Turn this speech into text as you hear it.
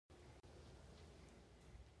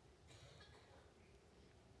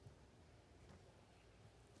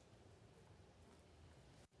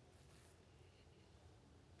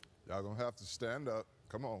Y'all gonna have to stand up.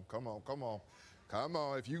 Come on, come on, come on. Come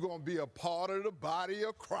on, if you're going to be a part of the body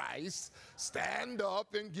of Christ, stand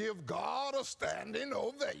up and give God a standing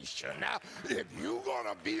ovation. Now, if you're going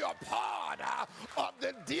to be a part of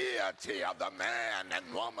the deity of the man and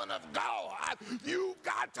woman of God, you've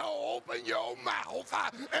got to open your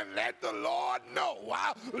mouth and let the Lord know,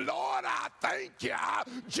 Lord, I thank you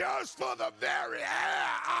just for the very air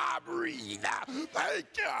I breathe. Thank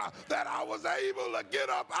you that I was able to get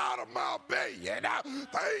up out of my bed.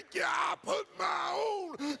 Thank you, I put my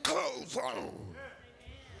own clothes on.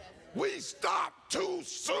 We stop too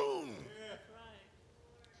soon.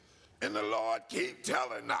 And the Lord keep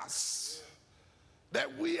telling us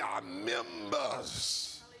that we are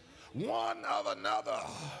members one of another.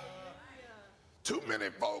 Too many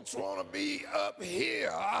folks want to be up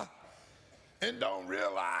here and don't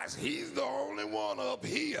realize he's the only one up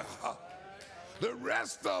here. The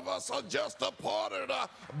rest of us are just a part of the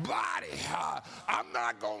body. I'm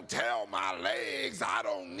not going to tell my legs I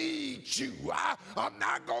don't need you. I'm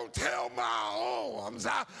not going to tell my arms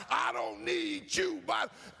I don't need you.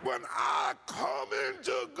 But when I come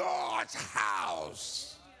into God's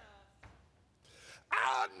house,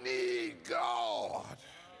 I need God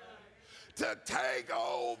to take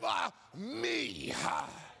over me.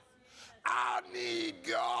 I need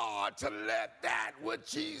God to let that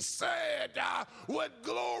which he said would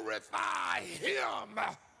glorify him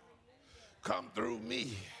come through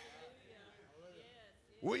me.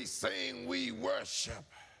 We sing, we worship.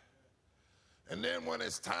 And then when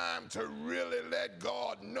it's time to really let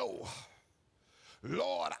God know,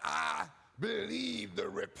 Lord, I believe the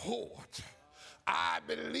report. I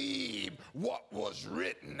believe what was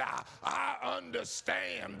written. I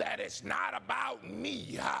understand that it's not about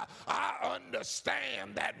me. I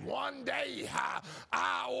understand that one day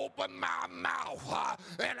I open my mouth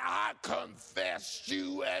and I confess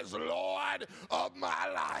you as Lord of my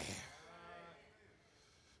life.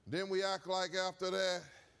 Then we act like after that,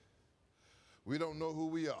 we don't know who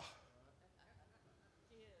we are.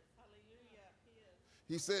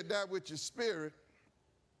 He said that which is spirit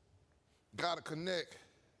got to connect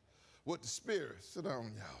with the spirit. Sit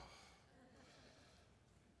down, y'all.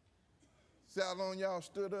 See how long y'all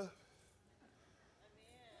stood up? Amen.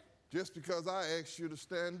 Just because I asked you to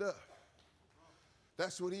stand up.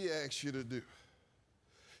 That's what he asked you to do.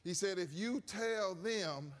 He said, if you tell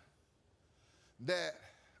them that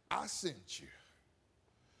I sent you,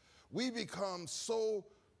 we become so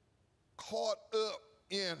caught up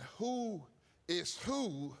in who is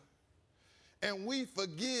who, and we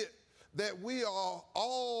forget that we are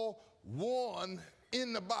all one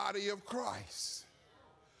in the body of Christ.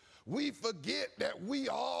 We forget that we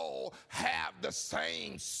all have the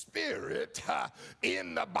same spirit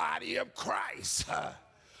in the body of Christ.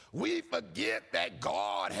 We forget that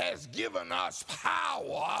God has given us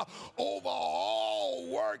power over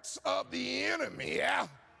all works of the enemy.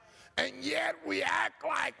 And yet we act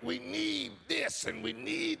like we need this and we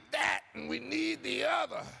need that and we need the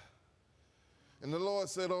other. And the Lord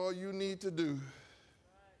said, all you need to do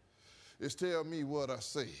is tell me what I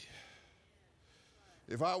say.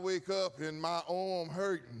 If I wake up and my arm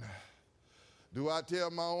hurting, do I tell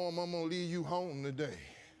my arm I'm going to leave you home today?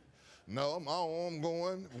 No, my arm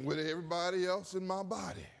going with everybody else in my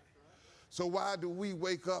body. So why do we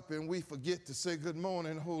wake up and we forget to say good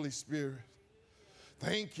morning, Holy Spirit?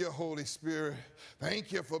 Thank you, Holy Spirit.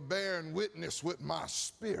 Thank you for bearing witness with my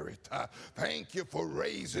spirit. Thank you for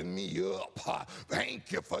raising me up.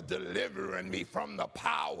 Thank you for delivering me from the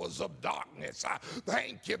powers of darkness.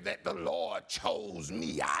 Thank you that the Lord chose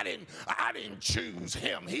me. I didn't choose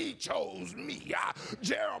him. He chose me.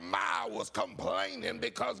 Jeremiah was complaining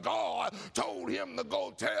because God told him to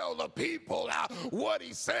go tell the people what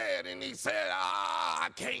he said, and he said, I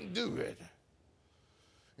can't do it.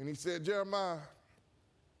 And he said, Jeremiah,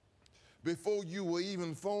 before you were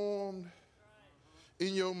even formed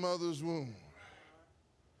in your mother's womb,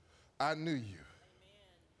 I knew you.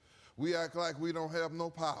 We act like we don't have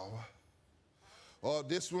no power. Or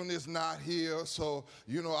this one is not here, so,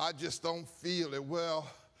 I just don't feel it. Well,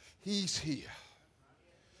 he's here.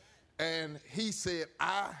 And he said,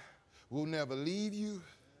 I will never leave you.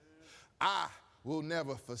 I will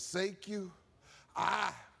never forsake you.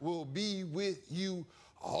 I will be with you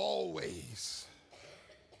always.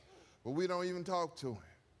 But we don't even talk to him.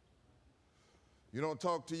 You don't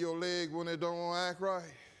talk to your leg when it don't act right.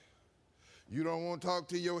 You don't want to talk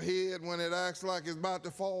to your head when it acts like it's about to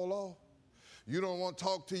fall off. You don't want to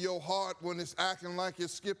talk to your heart when it's acting like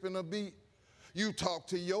it's skipping a beat. You talk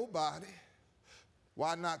to your body.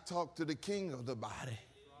 Why not talk to the king of the body?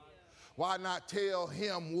 Why not tell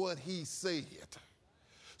him what he said?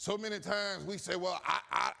 So many times we say, well,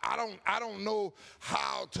 I don't know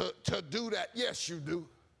how to do that. Yes, you do.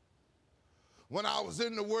 When I was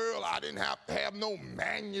in the world, I didn't have to have no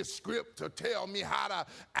manuscript to tell me how to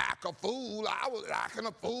act a fool. I was acting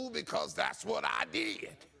a fool because that's what I did.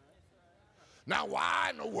 Now,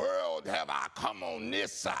 why in the world have I come on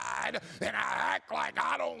this side and I act like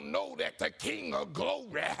I don't know that the King of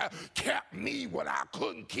Glory kept me when I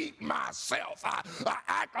couldn't keep myself? I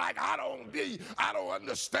act like I don't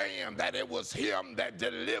understand that it was him that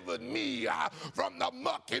delivered me from the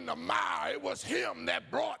muck and the mire. It was him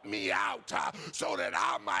that brought me out so that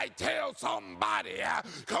I might tell somebody,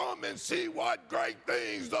 come and see what great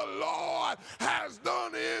things the Lord has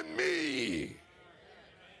done in me.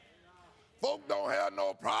 Folk don't have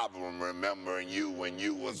no problem remembering you when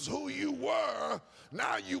you was who you were.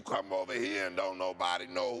 Now you come over here and don't nobody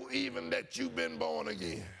know even that you've been born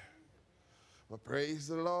again. But praise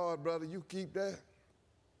the Lord, brother, you keep that.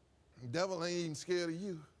 The devil ain't even scared of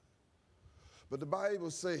you. But the Bible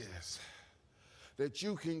says that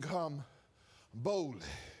you can come boldly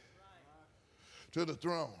to the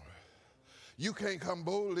throne. You can't come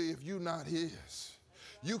boldly if you're not his.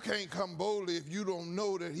 You can't come boldly if you don't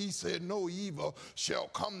know that he said no evil shall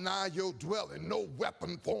come nigh your dwelling. No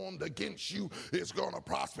weapon formed against you is going to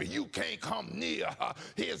prosper. You can't come near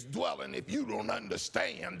his dwelling if you don't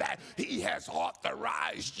understand that he has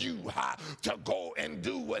authorized you to go and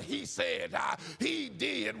do what he said he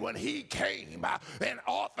did when he came and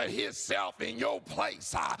offered himself in your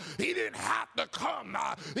place. He didn't have to come.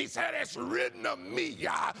 He said, it's written of me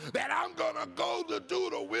that I'm going to go to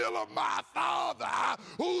do the will of my Father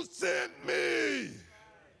who sent me.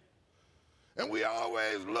 And we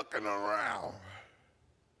always looking around.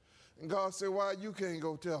 And God said, why you can't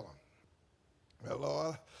go tell him? Well,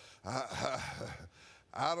 Lord,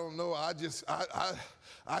 I don't know.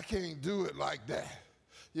 I can't do it like that.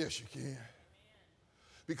 Yes, you can.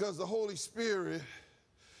 Because the Holy Spirit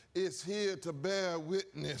is here to bear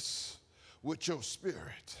witness with your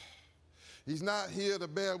spirit. He's not here to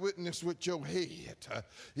bear witness with your head.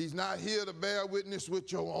 He's not here to bear witness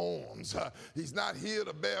with your arms. He's not here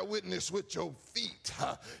to bear witness with your feet.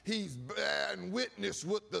 He's bearing witness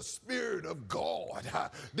with the Spirit of God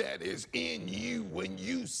that is in you when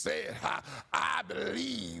you said, I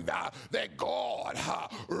believe that God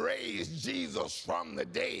raised Jesus from the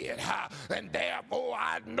dead, and therefore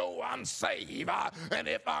I know I'm saved. And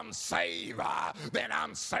if I'm saved, then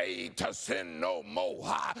I'm saved to sin no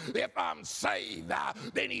more. If I'm saved,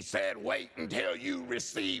 then he said, wait until you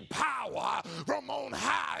receive power from on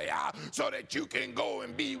high so that you can go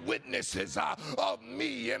and be witnesses of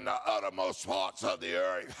me in the uttermost parts of the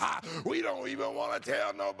earth. We don't even want to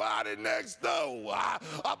tell nobody next door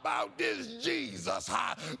about this Jesus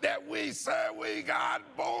that we said we got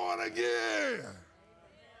born again.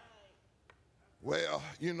 Well,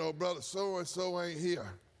 you know, brother so-and-so ain't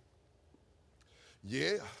here.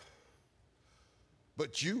 Yeah,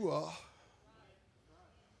 but you are.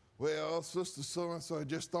 Well, sister so-and-so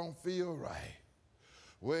just don't feel right.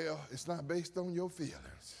 Well, it's not based on your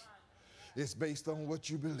feelings. It's based on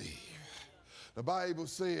what you believe. The Bible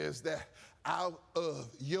says that out of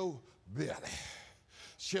your belly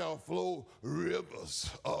shall flow rivers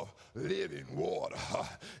of living water.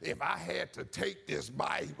 If I had to take this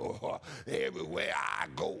Bible everywhere I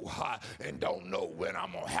go and don't know when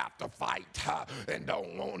I'm going to have to fight and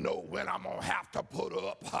don't know when I'm going to have to put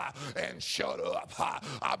up and shut up,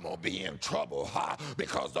 I'm going to be in trouble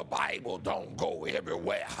because the Bible don't go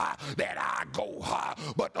everywhere that I go,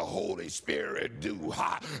 but the Holy Spirit do.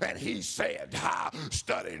 And he said,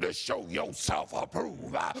 study to show yourself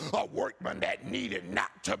approved, a workman that needed not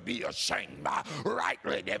to be ashamed,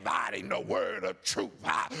 rightly dividing the word of truth.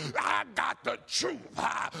 I got the truth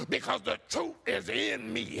because the truth is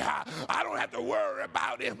in me. I don't have to worry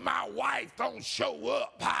about if my wife don't show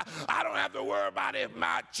up. I don't have to worry about if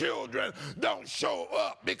my children don't show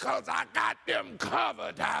up because I got them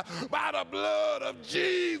covered by the blood of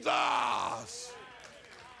Jesus.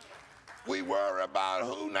 We worry about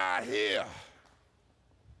who not here.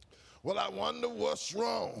 Well, I wonder what's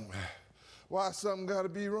wrong. Why something got to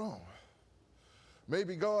be wrong?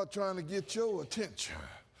 Maybe God trying to get your attention.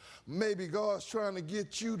 Maybe God's trying to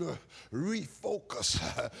get you to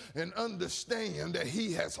refocus and understand that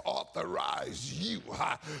he has authorized you,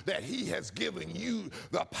 that he has given you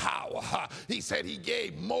the power. He said he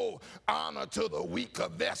gave more honor to the weaker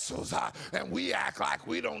vessels, and we act like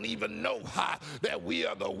we don't even know that we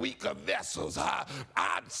are the weaker vessels. I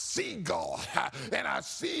see God, and I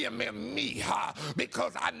see him in me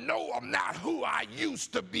because I know I'm not who I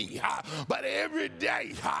used to be, but every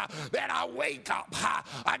day that I wake up,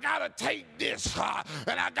 I got got to take this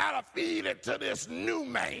and I got to feed it to this new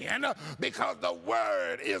man because the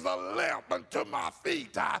word is a lamp unto my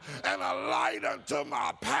feet and a light unto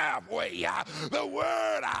my pathway. The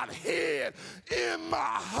word I've hid in my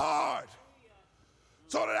heart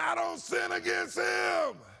so that I don't sin against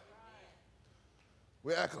him.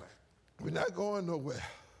 We act like we're not going nowhere.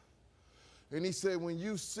 And he said, when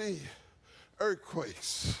you see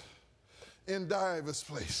earthquakes in diverse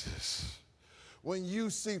places, when you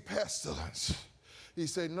see pestilence, he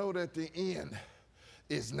said, know that the end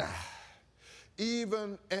is nigh,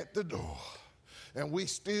 even at the door. And we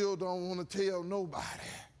still don't want to tell nobody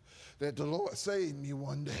that the Lord saved me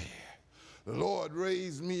one day. The Lord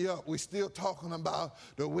raised me up. We're still talking about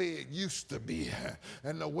the way it used to be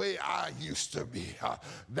and the way I used to be.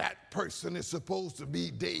 That person is supposed to be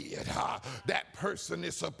dead. That person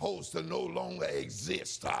is supposed to no longer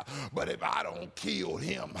exist. But if I don't kill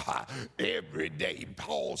him every day,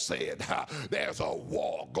 Paul said, there's a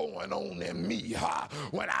war going on in me.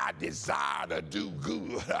 When I desire to do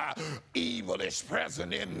good, evil is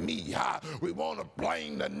present in me. We want to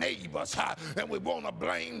blame the neighbors and we want to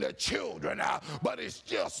blame the children. But it's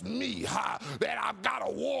just me that I've got a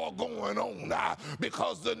war going on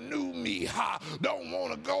because the new me don't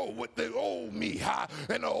want to go with the old me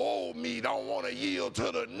and the old me don't want to yield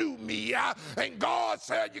to the new me. And God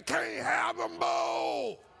said you can't have them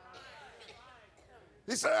both.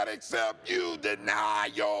 He said except you deny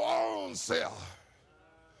your own self.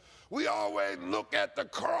 We always look at the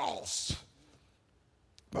cross,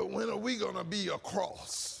 but when are we going to be a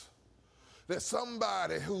cross? That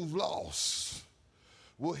somebody who's lost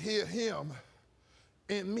will hear him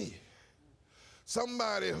in me.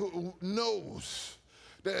 Somebody who knows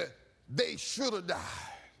that they should have died,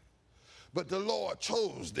 but the Lord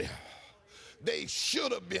chose them. They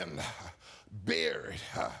should have been buried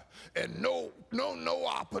and no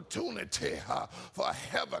opportunity for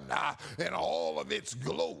heaven and all of its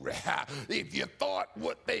glory. If you thought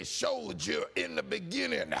what they showed you in the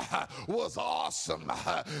beginning was awesome,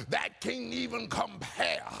 that can't even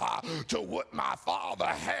compare to what my Father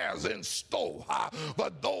has in store for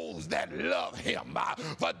those that love him,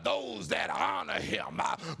 for those that honor him,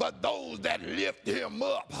 for those that lift him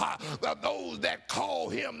up, for those that call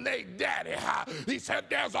him their daddy. He said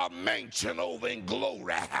there's a mansion over in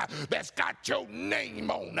glory that's got your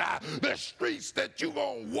name on. The streets that you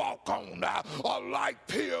gonna walk on are like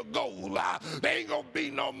pure gold. There ain't gonna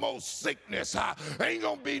be no more sickness. Ain't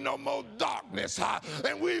gonna be no more darkness.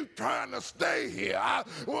 And we trying to stay here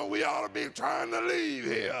when we ought to be trying to leave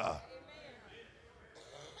here.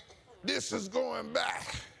 This is going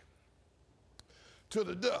back to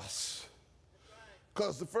the dust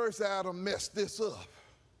because the first Adam messed this up.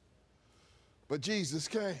 But Jesus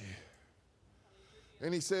came.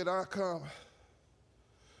 And he said, I come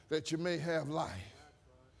that you may have life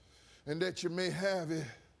and that you may have it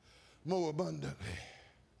more abundantly.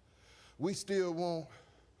 We still want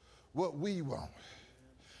what we want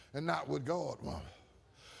and not what God wants.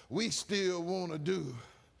 We still want to do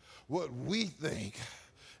what we think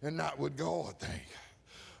and not what God thinks.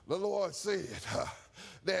 The Lord said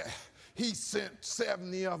that he sent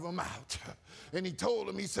 70 of them out. And he told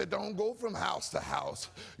them, he said, don't go from house to house.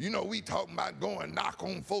 You know, we talking about going knock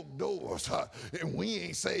on folk doors, and we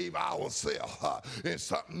ain't save ourselves. And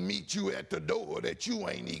something meet you at the door that you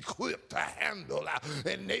ain't equipped to handle.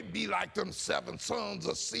 And they be like them 7 sons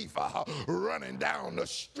of Sceva running down the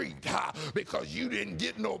street because you didn't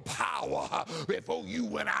get no power before you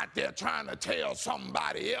went out there trying to tell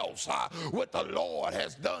somebody else what the Lord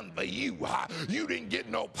has done for you. You didn't get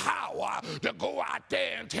no power to go out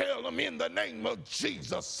there and tell them in the name of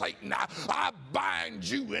Jesus, Satan, I bind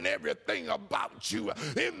you and everything about you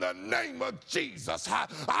in the name of Jesus.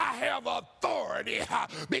 I have authority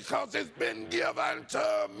because it's been given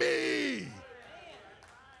to me.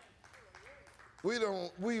 We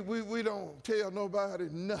don't tell nobody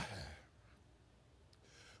nothing.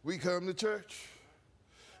 We come to church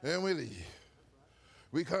and we leave.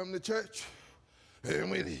 We come to church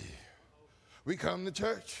and we leave. We come to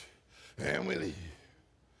church and we leave.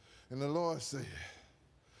 And the Lord said,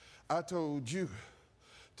 I told you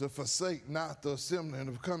to forsake not the assembling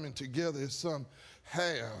of coming together as some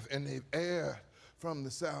have, and they've erred from the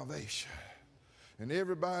salvation. And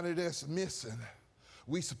everybody that's missing,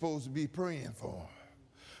 we supposed to be praying for them.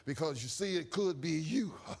 Because you see, it could be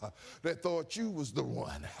you that thought you was the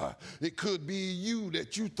one. It could be you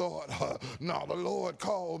that you thought, no, the Lord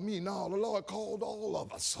called me. No, the Lord called all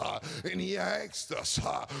of us. And he asked us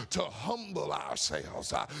to humble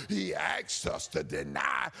ourselves. He asked us to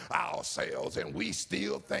deny ourselves. And we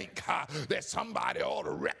still think that somebody ought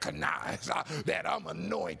to recognize that I'm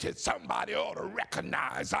anointed. Somebody ought to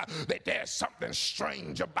recognize that there's something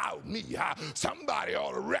strange about me. Somebody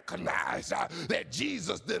ought to recognize that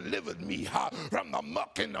Jesus delivered me from the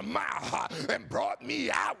muck and the mire and brought me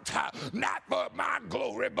out not for my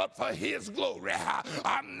glory but for his glory.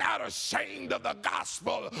 I'm not ashamed of the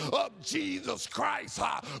gospel of Jesus Christ,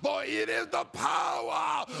 for it is the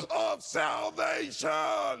power of salvation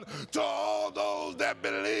to all those that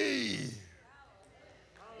believe.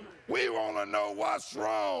 We want to know what's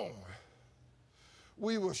wrong.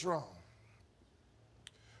 We was wrong.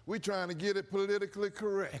 We trying to get it politically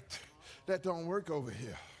correct. That don't work over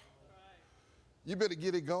here. You better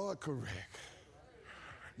get it God correct.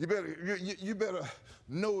 You better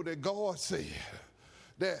know that God said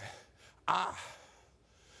that I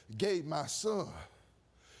gave my son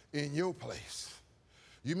in your place.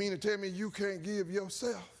 You mean to tell me you can't give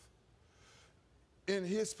yourself in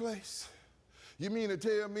his place? You mean to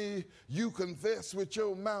tell me you confess with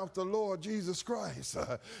your mouth the Lord Jesus Christ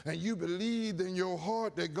and you believed in your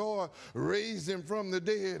heart that God raised him from the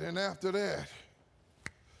dead, and after that,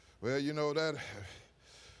 well, you know,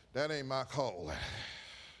 that ain't my call.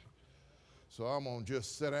 So I'm going to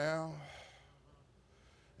just sit down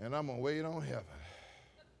and I'm going to wait on heaven.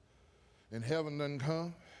 And heaven done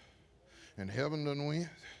come, and heaven done went,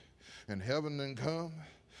 and heaven done come,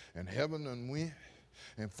 and heaven done went.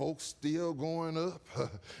 And folks still going up,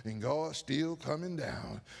 and God still coming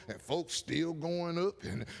down. And folks still going up,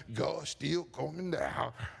 and God still coming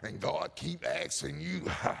down. And God keep asking you,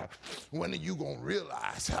 when are you going to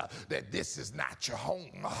realize that this is not your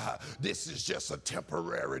home? This is just a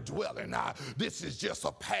temporary dwelling. This is just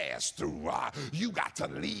a pass-through. You got to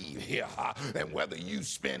leave here. And whether you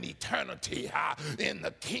spend eternity in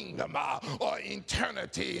the kingdom or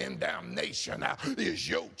eternity in damnation is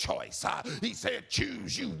your choice. He said, choose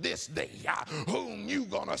you this day whom you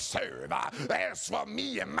gonna serve. As for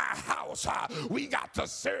me and my house, we got to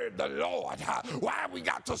serve the Lord. Why we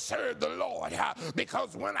got to serve the Lord?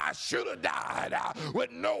 Because when I should have died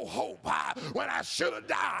with no hope, when I should have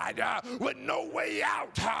died with no way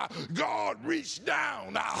out, God reached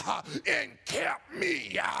down and kept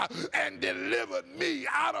me and delivered me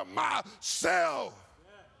out of myself.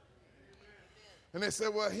 And they said,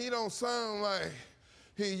 well, he don't sound like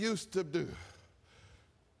he used to do.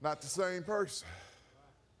 Not the same person.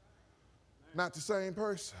 Not the same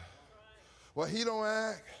person. Well, he don't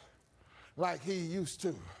act like he used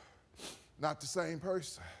to. Not the same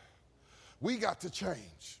person. We got to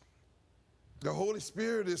change. The Holy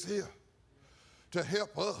Spirit is here to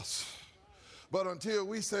help us. But until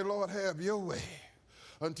we say, Lord, have your way,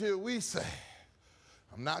 until we say,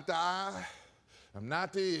 I'm not the eye, I'm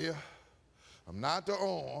not the ear, I'm not the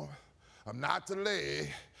arm, I'm not the leg,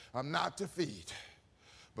 I'm not the feet.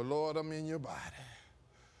 But Lord, I'm in your body.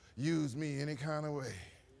 Use me any kind of way.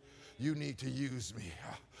 You need to use me.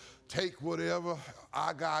 Take whatever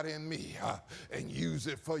I got in me and use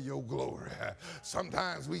it for your glory.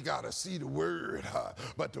 Sometimes we got to see the word,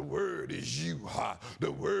 but the word is you.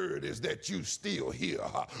 The word is that you still here.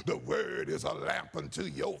 The word is a lamp unto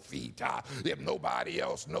your feet. If nobody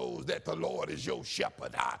else knows that the Lord is your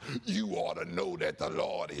shepherd, you ought to know that the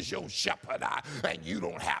Lord is your shepherd, and you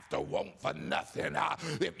don't have to want for nothing.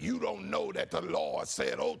 If you don't know that the Lord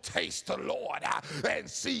said, oh, taste the Lord and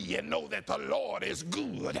see and know that the Lord is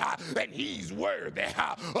good, and he's worthy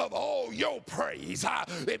of all your praise.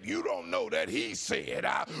 If you don't know that he said,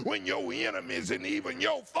 when your enemies and even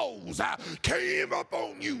your foes came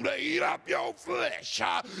upon you to eat up your flesh,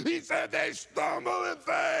 he said they stumbled and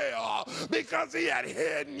fell because he had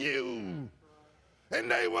hidden you.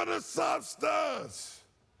 And they were the substance.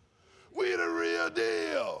 We the real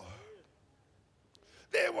deal.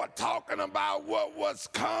 They were talking about what was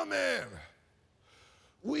coming.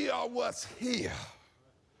 We are what's here.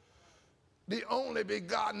 The only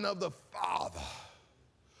begotten of the Father,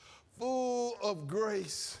 full of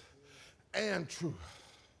grace and truth.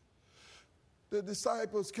 The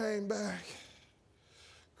disciples came back.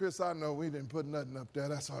 Chris, I know we didn't put nothing up there.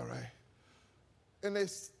 That's all right. And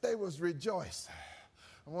they was rejoicing.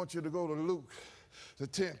 I want you to go to Luke, the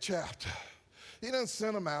 10th chapter. He done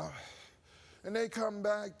sent them out. And they come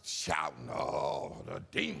back shouting, oh, the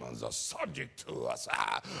demons are subject to us.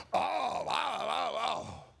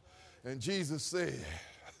 And Jesus said,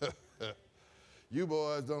 you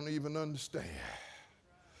boys don't even understand.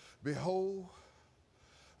 Behold,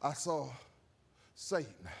 I saw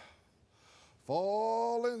Satan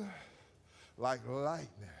falling like lightning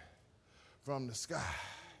from the sky.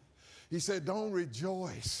 He said, don't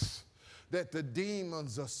rejoice that the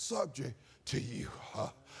demons are subject to you.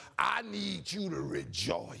 I need you to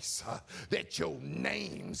rejoice that your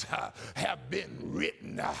names have been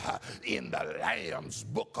written in the Lamb's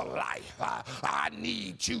book of life. I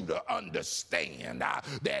need you to understand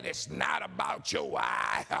that it's not about your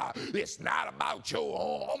eye, it's not about your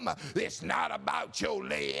arm, it's not about your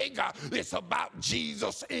leg, it's about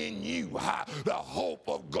Jesus in you, the hope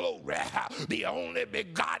of glory, the only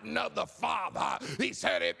begotten of the Father. He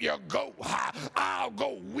said, if you go, I'll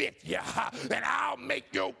go with you, and I'll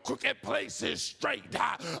make your crooked places straight.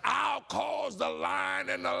 I'll cause the lion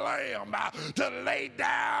and the lamb to lay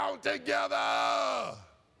down together.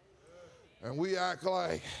 And we act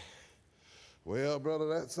like, well, brother,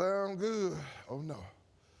 that sounds good. Oh, no.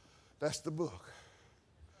 That's the book.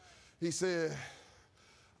 He said,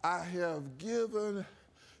 I have given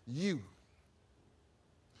you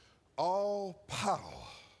all power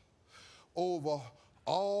over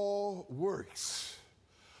all works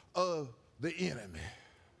of the enemy.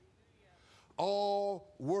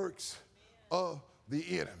 All works of the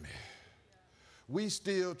enemy. We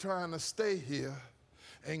still trying to stay here,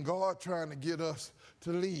 and God trying to get us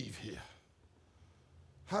to leave here.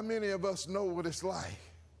 How many of us know what it's like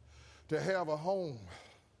to have a home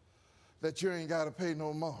that you ain't got to pay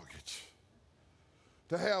no mortgage?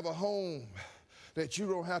 To have a home that you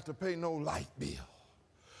don't have to pay no light bill?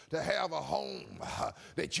 To have a home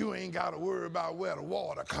that you ain't got to worry about where the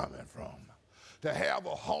water coming from? To have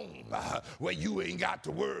a home where you ain't got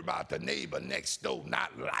to worry about the neighbor next door not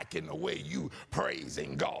liking the way you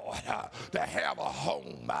praising God. To have a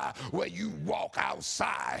home where you walk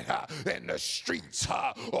outside and the streets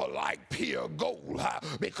are like pure gold,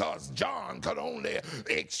 because John could only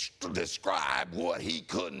describe what he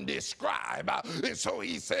couldn't describe. And so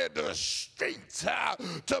he said the streets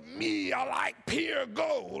to me are like pure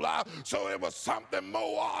gold. So it was something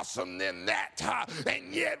more awesome than that.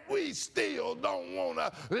 And yet we still don't want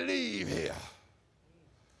to leave here.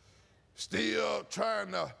 Still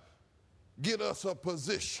trying to get us a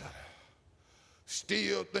position.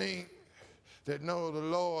 Still think that, no, the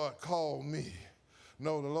Lord called me.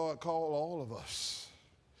 No, the Lord called all of us.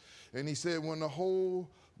 And he said when the whole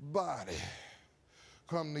body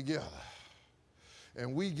come together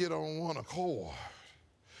and we get on one accord,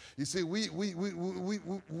 you see,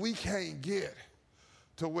 we can't get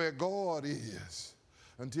to where God is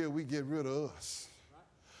until we get rid of us.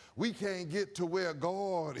 We can't get to where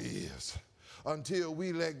God is until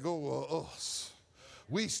we let go of us.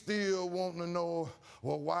 We still want to know,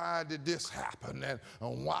 well, why did this happen? And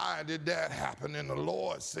why did that happen? And the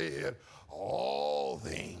Lord said, all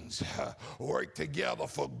things work together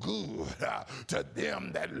for good to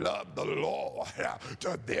them that love the Lord,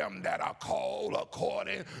 to them that are called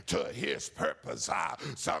according to his purpose.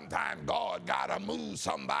 Sometimes God got to move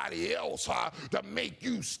somebody else to make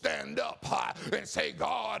you stand up and say,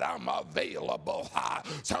 God, I'm available.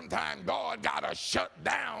 Sometimes God got to shut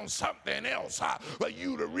down something else for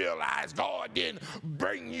you to realize God didn't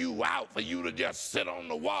bring you out for you to just sit on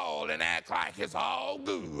the wall and act like it's all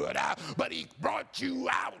good. But he brought you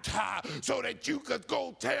out so that you could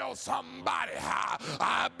go tell somebody,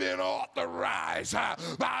 I've been authorized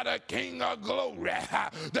by the King of Glory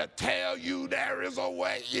to tell you there is a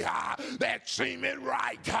way that seemeth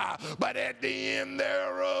right, but at the end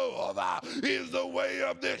thereof is the way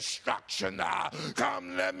of destruction.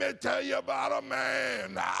 Come, let me tell you about a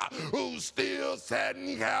man who's still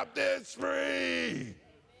setting captives free.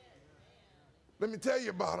 Let me tell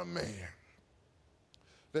you about a man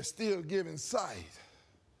that's still giving sight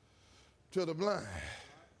to the blind.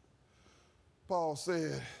 Paul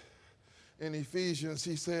said in Ephesians,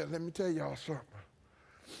 he said, let me tell y'all something.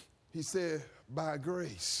 He said, by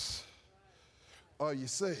grace are you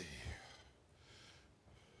saved,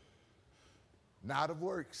 not of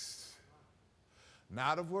works,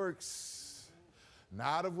 not of works,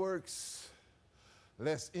 not of works,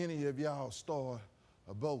 lest any of y'all start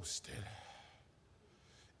boasting.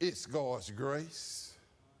 It's God's grace.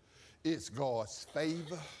 It's God's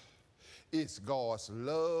favor. It's God's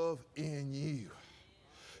love in you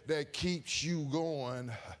that keeps you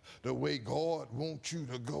going the way God wants you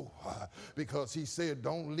to go. Because he said,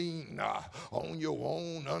 don't lean on your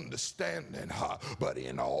own understanding, but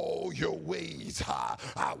in all your ways,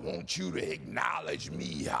 I want you to acknowledge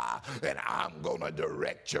me, and I'm going to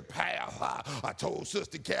direct your path. I told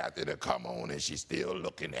Sister Kathy to come on, and she's still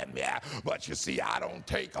looking at me. But you see, I don't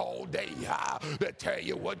take all day to tell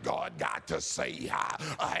you what God got to say.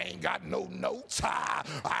 I ain't got no notes.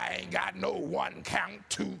 I ain't got no 1 count,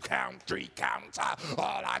 2 count, 3 counts.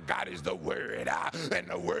 All I got is the word, and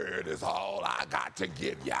the word is all I got to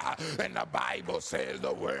give you. And the Bible says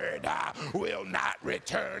the word will not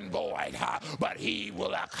return void, but he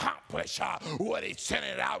will accomplish what he sent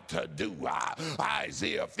it out to do.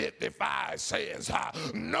 Isaiah 55 says,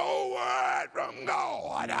 no word from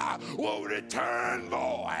God will return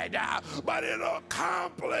void, but it'll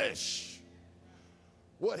accomplish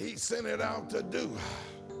what he sent it out to do.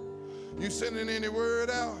 You sending any word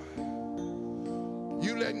out?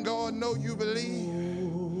 You letting God know you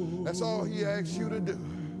believe? That's all he asks you to do.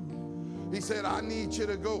 He said, I need you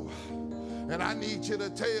to go, and I need you to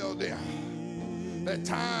tell them that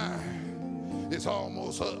time is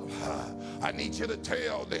almost up. I need you to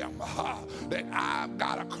tell them that I've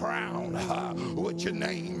got a crown with your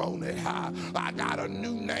name on it. I got a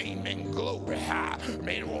new name in glory.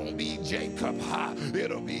 It won't be Jacob.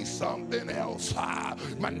 It'll be something else.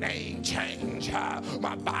 My name change.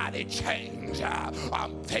 My body change.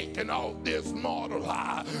 I'm taking off this mortal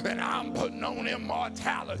and I'm putting on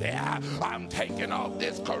immortality. I'm taking off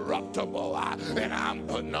this corruptible and I'm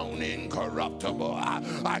putting on incorruptible.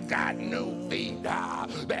 I got new feet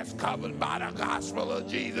that's covered by the gospel of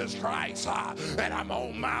Jesus Christ, and I'm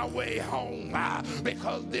on my way home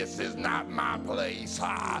because this is not my place.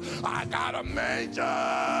 I got a mansion,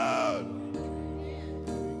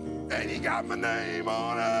 and he got my name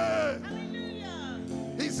on it. Hallelujah.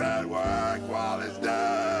 He said work while it's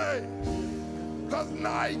day, because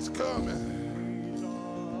night's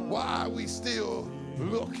coming. Why are we still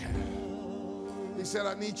looking? He said,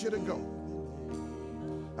 I need you to go.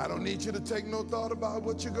 I don't need you to take no thought about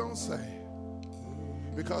what you're going to say,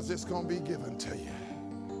 because it's going to be given to you.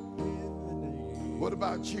 What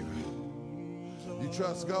about you? You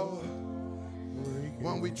trust God?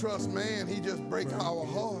 When we trust man, he just break our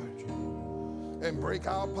heart and break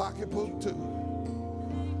our pocketbook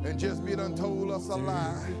too, and just be done told us a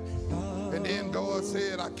lie. And then God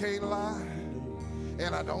said, I can't lie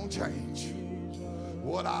and I don't change.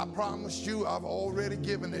 What I promised you, I've already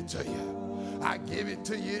given it to you. I gave it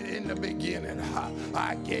to you in the beginning.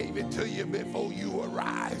 I gave it to you before you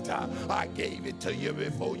arrived. I gave it to you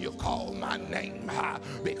before you called my name.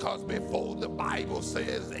 Because before the Bible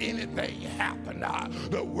says anything happened,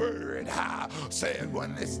 the word said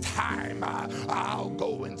when it's time, I'll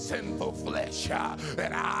go in sinful flesh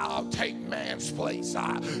and I'll take man's place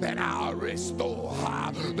and I'll restore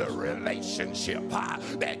the relationship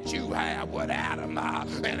that you have with Adam.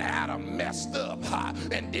 And Adam messed up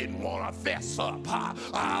and didn't want to fess up.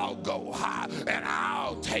 I'll go and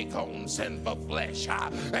I'll take on sinful flesh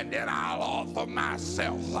and then I'll offer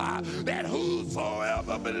myself that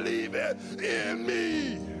whosoever believeth in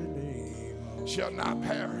me shall not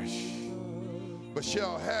perish but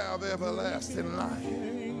shall have everlasting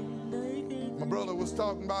life. My brother was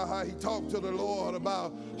talking about how he talked to the Lord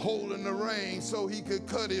about holding the rein so he could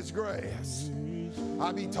cut his grass.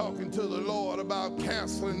 I be talking to the Lord about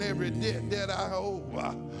canceling every debt that I owe,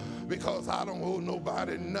 because I don't owe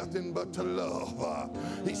nobody nothing but to love.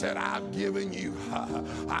 He said, I've given you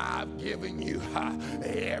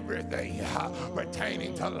everything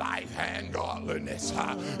pertaining to life and godliness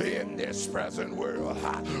in this present world.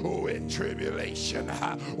 In tribulation,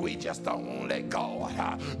 we just don't let God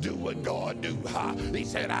do what God do. He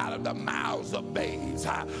said, out of the mouths of babes,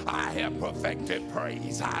 I have perfected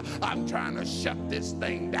praise. I'm trying to shut this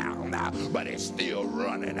thing down, but it's still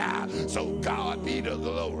running. So God be the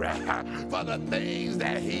glory for the things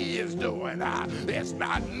that he is doing. It's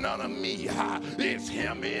not none of me, it's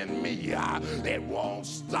him in me. It won't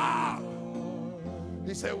stop.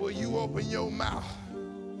 He said, will you open your mouth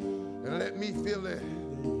and let me fill it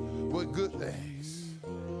with good things?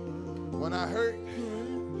 When I hurt,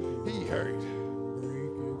 he hurt.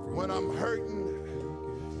 When I'm hurting,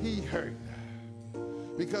 he hurt.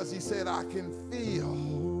 Because he said, I can feel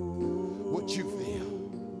what you feel.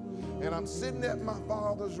 And I'm sitting at my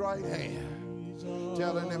Father's right hand,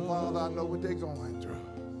 telling them, Father, I know what they're going through.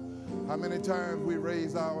 How many times we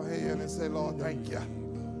raise our hand and say, Lord, thank you.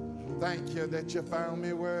 Thank you that you found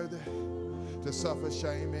me worthy to suffer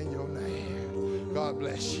shame in your name. God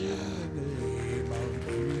bless you.